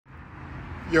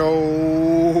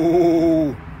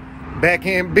Yo, back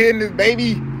in business,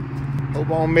 baby. Hope I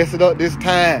don't mess it up this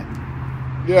time.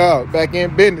 Yeah, back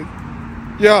in business.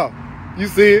 Yeah, you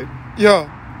see it? Yeah.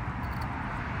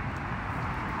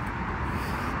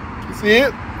 You see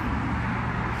it?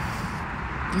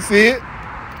 You see it?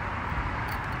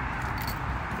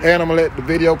 And I'm gonna let the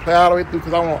video play all the way through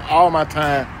because I want all my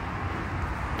time.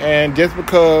 And just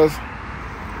because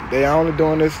they only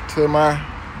doing this to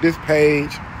this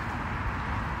page,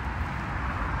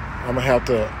 I'm gonna have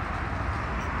to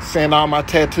send all my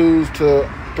tattoos to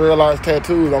Thrill Arts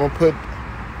Tattoos. I'm gonna put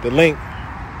the link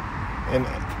in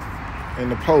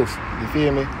the post. You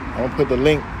feel me? I'm gonna put the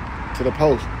link to the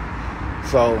post.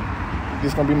 So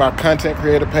this gonna be my content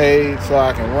creator page, so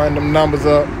I can run them numbers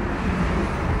up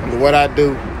and what I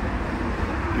do.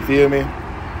 You feel me?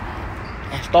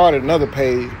 I started another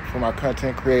page for my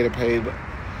content creator page, but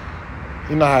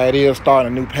you know how it is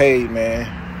starting a new page, man.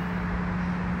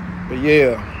 But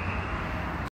yeah.